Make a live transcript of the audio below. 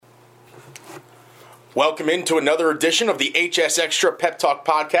Welcome into another edition of the HS Extra Pep Talk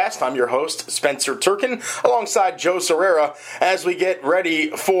Podcast. I'm your host, Spencer Turkin, alongside Joe Sirera, as we get ready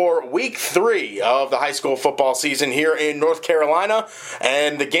for Week 3 of the high school football season here in North Carolina.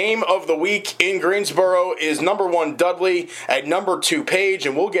 And the game of the week in Greensboro is number 1 Dudley at number 2 Page,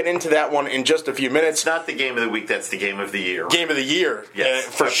 and we'll get into that one in just a few minutes. It's not the game of the week, that's the game of the year. Game of the year, yes.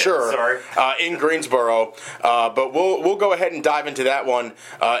 For sure. Sorry. In Greensboro. But we'll go ahead and dive into that one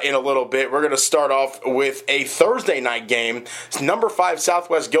in a little bit. We're going to start off with a Thursday night game. It's number 5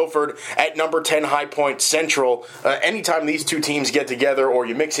 Southwest Guilford at number 10 High Point Central. Anytime these two teams get together, or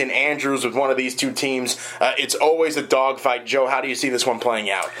you mix in Andrews with one of these two teams, it's always a dogfight. Joe, how do you see this one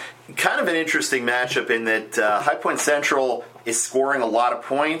playing out? Kind of an interesting matchup in that High Point Central is scoring a lot of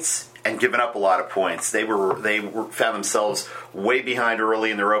points and giving up a lot of points. They found themselves way behind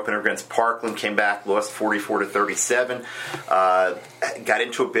early in their opener against Parkland, came back, lost 44-37. Got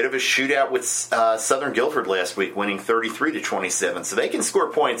into a bit of a shootout with Southern Guilford last week, winning 33-27. So they can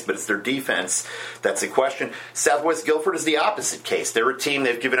score points, but it's their defense that's a question. Southwest Guilford is the opposite case. They're a team,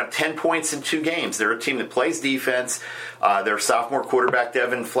 they've given up 10 points in 2 games. They're a team that plays defense. Their sophomore quarterback,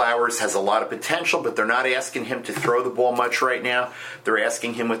 Devin Flowers, has a lot of potential, but they're not asking him to throw the ball much right now. They're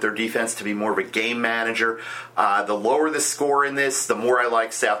asking him with their defense to be more of a game manager. The lower the score in this, the more I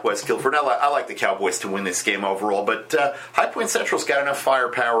like Southwest Guilford. I like the Cowboys to win this game overall, but High Point Central's got enough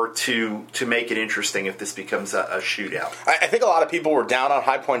firepower to make it interesting if this becomes a shootout. I think a lot of people were down on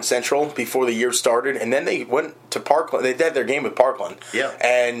High Point Central before the year started, and then they went to Parkland. They did their game with Parkland,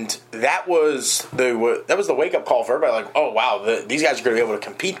 and that was the wake up call for everybody. Like, oh wow, these guys are going to be able to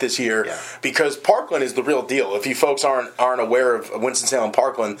compete this year because Parkland is the real deal. If you folks aren't aware of Winston-Salem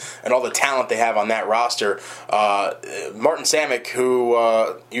Parkland and all the talent they have on that roster, Martin Samick, who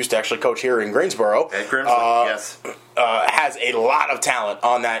used to actually coach here in Greensboro, has a lot of talent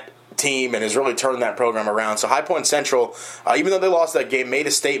on that team and has really turned that program around. So High Point Central, even though they lost that game, made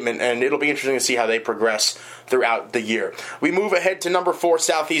a statement, and it'll be interesting to see how they progress throughout the year. We move ahead to number 4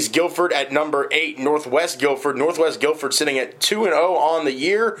 Southeast Guilford at number 8 Northwest Guilford. Northwest Guilford sitting at 2-0 on the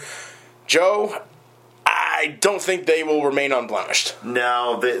year. Joe, I don't think they will remain unblemished.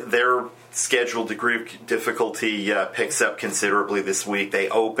 No, their scheduled degree of difficulty picks up considerably this week. They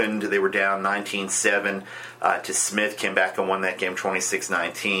were down 19-7 to Smith, came back and won that game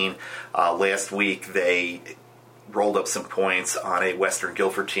 26-19. Last week they rolled up some points on a Western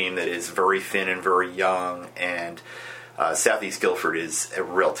Guilford team that is very thin and very young, and Southeast Guilford is a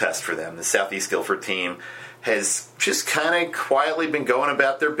real test for them. The Southeast Guilford team has just kind of quietly been going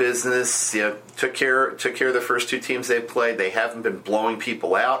about their business. Took care of the first 2 teams they've played. They haven't been blowing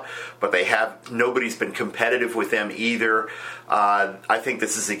people out, but nobody's been competitive with them either. I think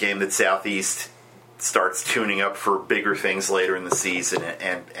this is a game that Southeast starts tuning up for bigger things later in the season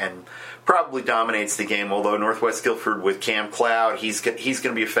and probably dominates the game, although Northwest Guilford with Cam Cloud, he's going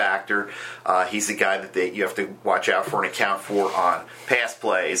to be a factor. He's a guy that you have to watch out for and account for on pass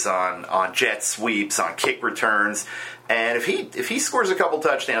plays, on jet sweeps, on kick returns. And if he scores a couple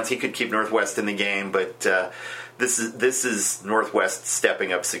touchdowns, he could keep Northwest in the game, but this is Northwest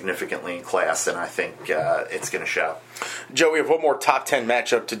stepping up significantly in class, and I think it's going to show. Joe, we have one more top 10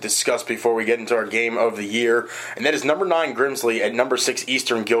 matchup to discuss before we get into our game of the year, and that is number 9 Grimsley at number 6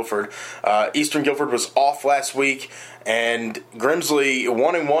 Eastern Guilford. Eastern Guilford was off last week, and Grimsley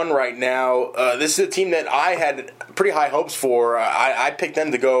 1-1 right now. This is a team that I had pretty high hopes for. I picked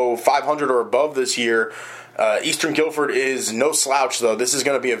them to go 500 or above this year. Eastern Guilford is no slouch, though. This is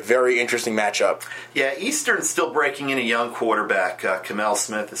going to be a very interesting matchup. Yeah, Eastern's still breaking in a young quarterback. Kamel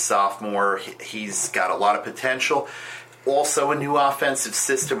Smith, a sophomore. He's got a lot of potential. Also a new offensive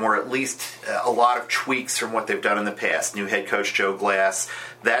system, or at least a lot of tweaks from what they've done in the past. New head coach Joe Glass,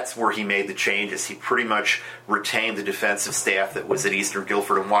 that's where he made the changes. He pretty much retained the defensive staff that was at Eastern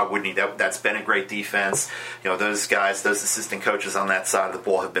Guilford, and why wouldn't he? That's been a great defense. Those guys, those assistant coaches on that side of the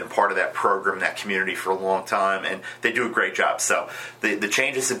ball have been part of that program, that community for a long time, and they do a great job. So the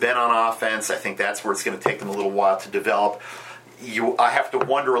changes have been on offense. I think that's where it's going to take them a little while to develop. I have to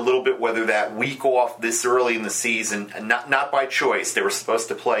wonder a little bit whether that week off this early in the season, not by choice. They were supposed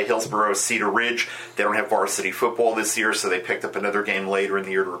to play Hillsborough Cedar Ridge. They don't have varsity football this year, so they picked up another game later in the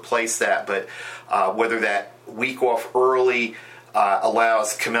year to replace that. But whether that week off early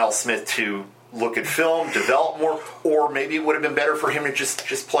allows Kamel Smith to look at film, develop more, or maybe it would have been better for him to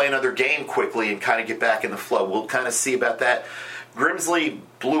just play another game quickly and kind of get back in the flow. We'll kind of see about that. Grimsley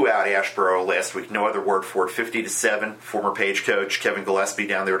blew out Ashboro last week. No other word for it. 50-7. Former Page coach Kevin Gillespie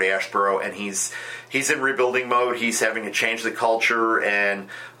down there at Ashboro, and he's in rebuilding mode. He's having to change the culture and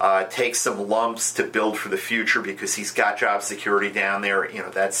take some lumps to build for the future because he's got job security down there.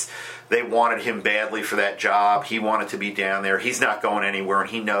 They wanted him badly for that job. He wanted to be down there. He's not going anywhere, and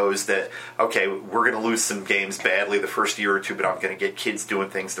he knows that, okay, we're going to lose some games badly the first year or two, but I'm going to get kids doing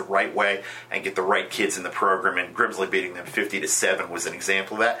things the right way and get the right kids in the program. And Grimsley beating them 50-7 was an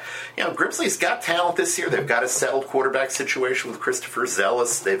example of that. Grimsley's got talent this year. They've got a settled quarterback situation with Christopher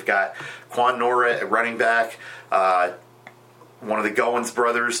Zealous. They've got Quan Nora at running back. One of the Goins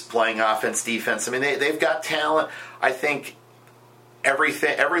brothers playing offense, defense. I mean, they've got talent. I think every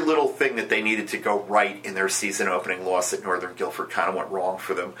little thing that they needed to go right in their season opening loss at Northern Guilford kind of went wrong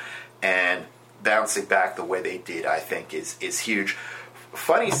for them, and bouncing back the way they did, I think, is huge.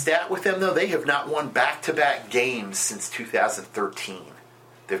 Funny stat with them, though, they have not won back-to-back games since 2013.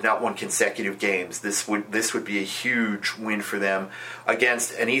 They've not won consecutive games. This would be a huge win for them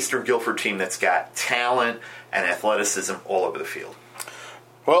against an Eastern Guilford team that's got talent and athleticism all over the field.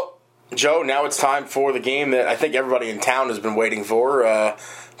 Well, Joe, now it's time for the game that I think everybody in town has been waiting for.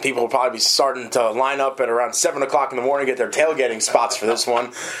 People will probably be starting to line up at around 7 o'clock in the morning, get their tailgating spots for this one,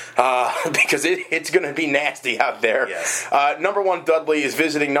 because it's going to be nasty out there. Yes. Number 1, Dudley is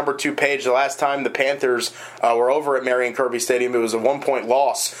visiting number 2, Page. The last time the Panthers were over at Marion Kirby Stadium, it was a 1-point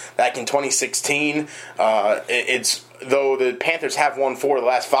loss back in 2016. Though the Panthers have won 4 of the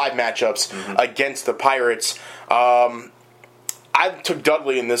last 5 matchups against the Pirates. I took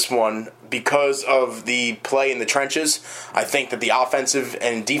Dudley in this one because of the play in the trenches. I think that the offensive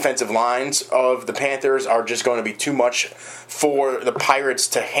and defensive lines of the Panthers are just going to be too much for the Pirates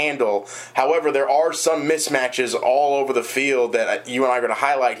to handle. However, there are some mismatches all over the field that you and I are going to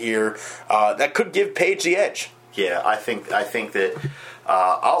highlight here that could give Page the edge. Yeah, I think that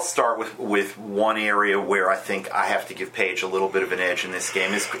I'll start with one area where I think I have to give Page a little bit of an edge in this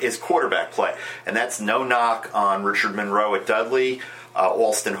game is quarterback play. And that's no knock on Richard Monroe at Dudley,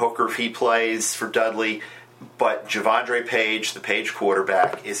 Alston Hooker if he plays for Dudley. But Javondre Page, the Page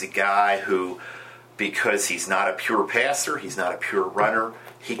quarterback, is a guy who, because he's not a pure passer, he's not a pure runner,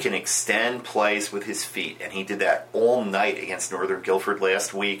 he can extend plays with his feet, and he did that all night against Northern Guilford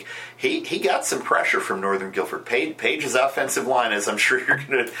last week. He got some pressure from Northern Guilford. Page's offensive line, as I'm sure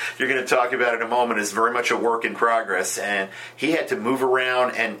you're gonna talk about in a moment, is very much a work in progress, and he had to move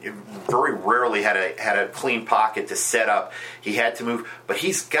around and very rarely had a clean pocket to set up. He had to move, but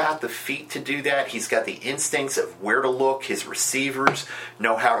he's got the feet to do that. He's got the instincts of where to look. His receivers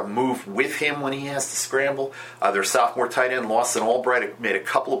know how to move with him when he has to scramble. Their sophomore tight end Lawson Albright made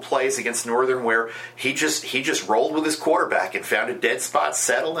a couple of plays against Northern where he just rolled with his quarterback and found a dead spot,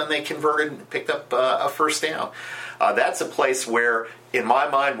 settled, and they converted and picked up a first down. That's a place where, in my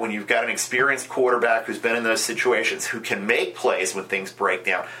mind, when you've got an experienced quarterback who's been in those situations, who can make plays when things break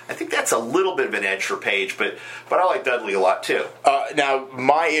down, I think that's a little bit of an edge for Page, but I like Dudley a lot too. Now,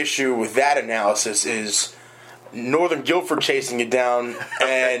 my issue with that analysis is Northern Guilford chasing you down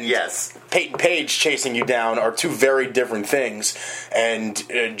and yes, Peyton Page chasing you down are two very different things. And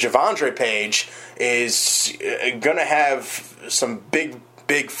Javondre Page is going to have some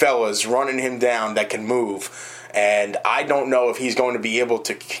big fellas running him down that can move. And I don't know if he's going to be able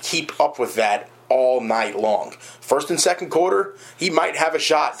to keep up with that all night long. First and second quarter, he might have a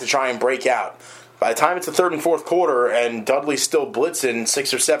shot to try and break out. By the time it's the third and fourth quarter and Dudley's still blitzing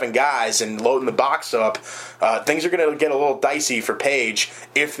 6 or 7 guys and loading the box up, things are going to get a little dicey for Page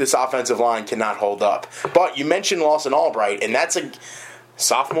if this offensive line cannot hold up. But you mentioned Lawson Albright, and that's a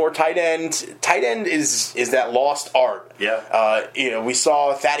sophomore tight end. Tight end is that lost art. Yeah. We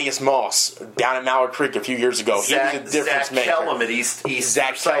saw Thaddeus Moss down at Mallard Creek a few years ago. He was a difference maker. Zach Kellum at East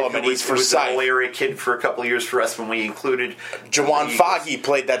Zach Kellum at East Forsyth. He was an Forsyth. all-area kid for a couple of years for us when we included Jawan Foggy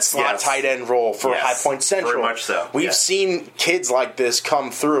played that slot tight end role for High Point Central. Very much so. We've seen kids like this come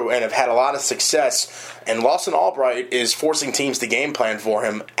through and have had a lot of success. And Lawson Albright is forcing teams to game plan for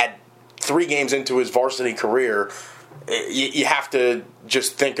him at 3 games into his varsity career. You have to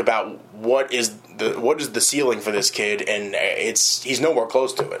just think about what is the ceiling for this kid, and he's nowhere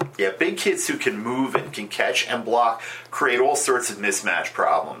close to it. Yeah, big kids who can move and can catch and block create all sorts of mismatch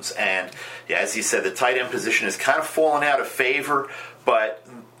problems. And yeah, as you said, the tight end position has kind of fallen out of favor, but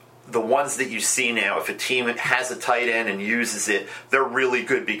the ones that you see now, if a team has a tight end and uses it, they're really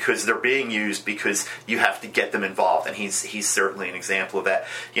good because they're being used because you have to get them involved, and he's certainly an example of that.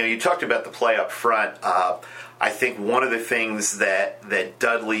 You talked about the play up front. I think one of the things that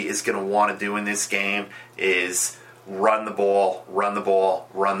Dudley is going to want to do in this game is run the ball,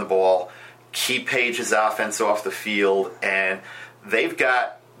 keep Page's offense off the field, and they've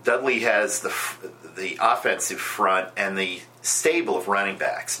got Dudley has the offensive front and the stable of running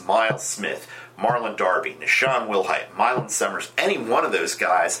backs: Miles Smith, Marlon Darby, Nishan Wilhite, Mylan Summers. Any one of those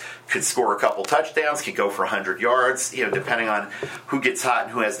guys could score a couple touchdowns, could go for 100 yards, depending on who gets hot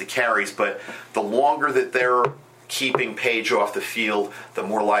and who has the carries. But the longer that they're keeping Page off the field, the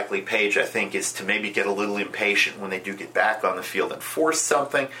more likely Page, I think, is to maybe get a little impatient when they do get back on the field and force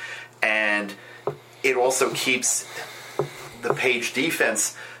something. And it also keeps the Page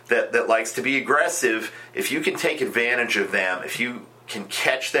defense that likes to be aggressive. If you can take advantage of them, if you can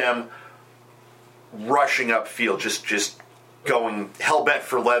catch them rushing upfield, just going hell-bent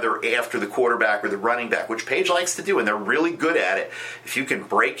for leather after the quarterback or the running back, which Page likes to do, and they're really good at it. If you can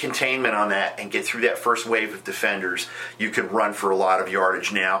break containment on that and get through that first wave of defenders, you can run for a lot of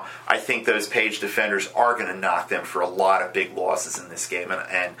yardage. Now, I think those Page defenders are going to knock them for a lot of big losses in this game,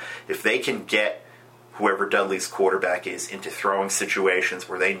 and if they can get whoever Dudley's quarterback is into throwing situations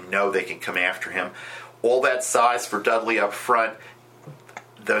where they know they can come after him, all that size for Dudley up front,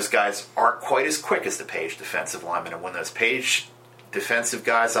 those guys aren't quite as quick as the Page defensive linemen. And when those Page defensive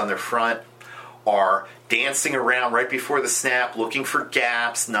guys on their front are dancing around right before the snap, looking for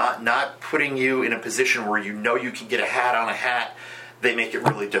gaps, not putting you in a position where you know you can get a hat on a hat, they make it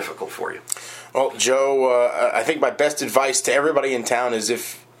really difficult for you. Well, Joe, I think my best advice to everybody in town is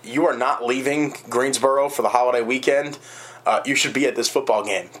if you are not leaving Greensboro for the holiday weekend, you should be at this football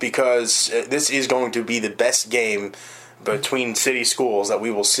game, because this is going to be the best game between city schools that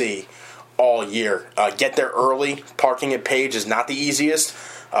we will see all year. Get there early. Parking at Page is not the easiest.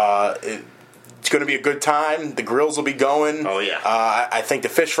 It's going to be a good time. The grills will be going. Oh, yeah. I think the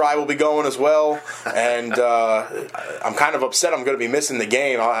fish fry will be going as well. And I'm kind of upset I'm going to be missing the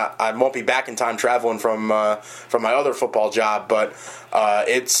game. I won't be back in time traveling from my other football job, but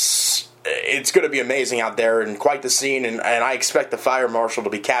it's going to be amazing out there and quite the scene. And I expect the fire marshal to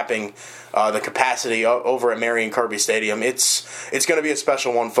be capping the capacity over at Marion Kirby Stadium. It's going to be a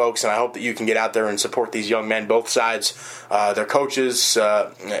special one, folks, and I hope that you can get out there and support these young men, both sides. Their coaches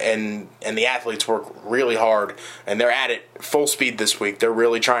and the athletes work really hard, and they're at it full speed this week. They're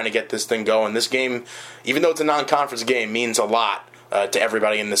really trying to get this thing going. This game, even though it's a non-conference game, means a lot to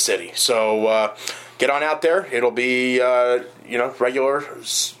everybody in the city. So get on out there. It'll be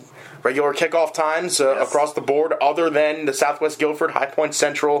regular kickoff times across the board, other than the Southwest Guilford High Point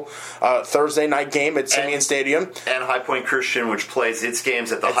Central Thursday night game at Simeon Stadium. And High Point Christian, which plays its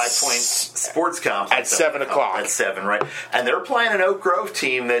games at the High Point Sports Complex. At 7 o'clock. At 7, right. And they're playing an Oak Grove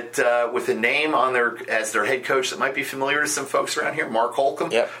team that, with a name on as their head coach that might be familiar to some folks around here, Mark Holcomb,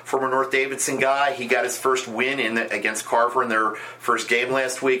 former North Davidson guy. He got his first win against Carver in their first game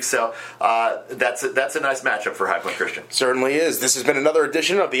last week. So that's a nice matchup for High Point Christian. Certainly is. This has been another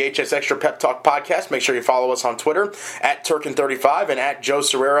edition of the HS Extra Pep Talk podcast. Make sure you follow us on Twitter at Turkin35 and at Joe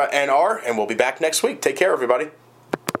Sirera NR, and we'll be back next week. Take care, everybody.